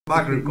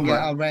My group, We come get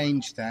back. our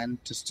range then,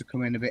 just to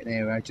come in a bit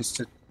nearer, just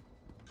to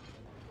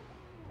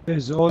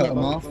There's all cut them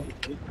off.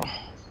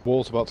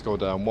 Wall's about to go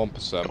down,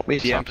 1%.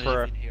 With the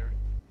Emperor.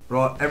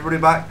 Right, everybody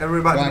back to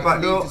the back Right,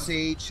 leave door. the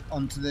siege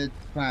onto the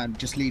ground.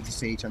 Just leave the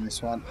siege on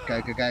this one.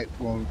 Go, go, go.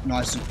 Well,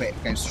 nice and quick.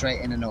 Go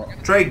straight in and up.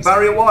 Trade,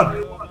 barrier 1.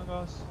 among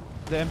us.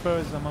 The Emperor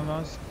is among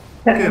us.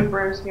 The Okay.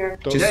 Emperor's here.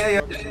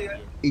 Yeah.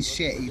 He's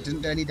shit. He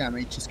doesn't do any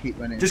damage. Just keep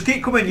running. Just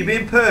keep coming, you're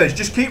being purged.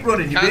 Just keep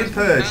running, you're being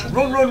purged.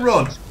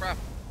 Run.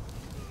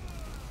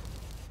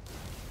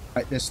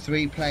 Right, there's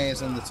 3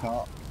 players on the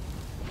top.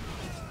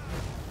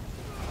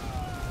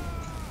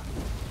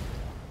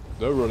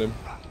 No running.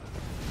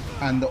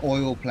 And the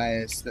oil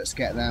players. Let's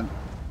get them.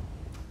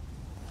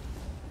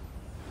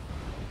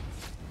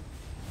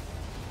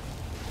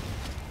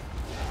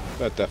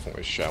 They're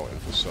definitely shouting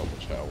for so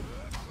much help.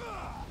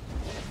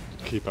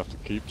 Keep after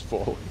keeps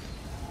falling.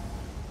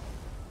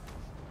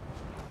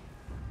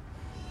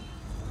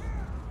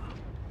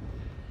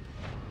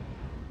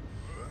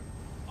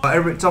 Right,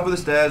 everybody top of the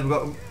stairs, we've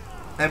got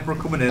Emperor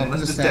coming in. Top of the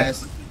Let's just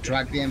stairs. death.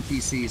 Drag the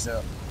NPCs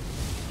up.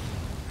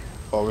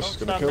 Oh, this is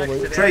gonna kill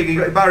me. Trade, you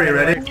got your barrier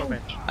ready?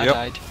 I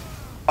died.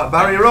 Right,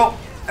 barrier up.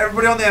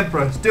 Everybody on the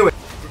Emperor, let's do it.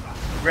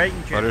 Range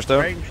him. Barriers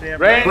down. Range the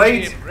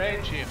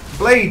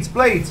Blades.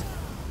 Blades.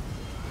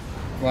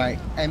 Right,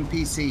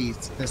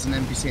 NPCs. There's an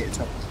NPC at the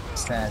top of the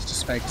stairs.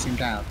 Just focus him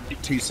down.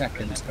 2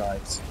 seconds,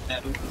 guys.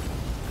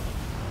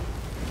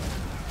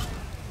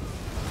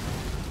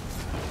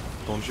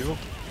 Bonjour.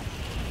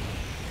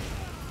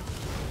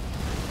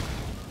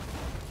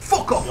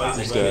 Fuck off.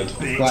 He's dead.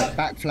 Right,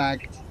 back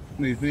flag.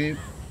 Move.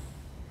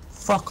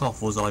 Fuck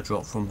off was I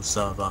dropped from the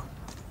server.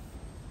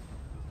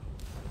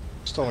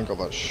 Still haven't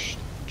got that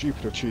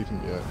stupid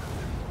achievement yet.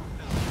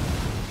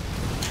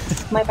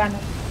 My banner.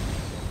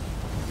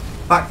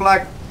 Back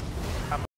flag.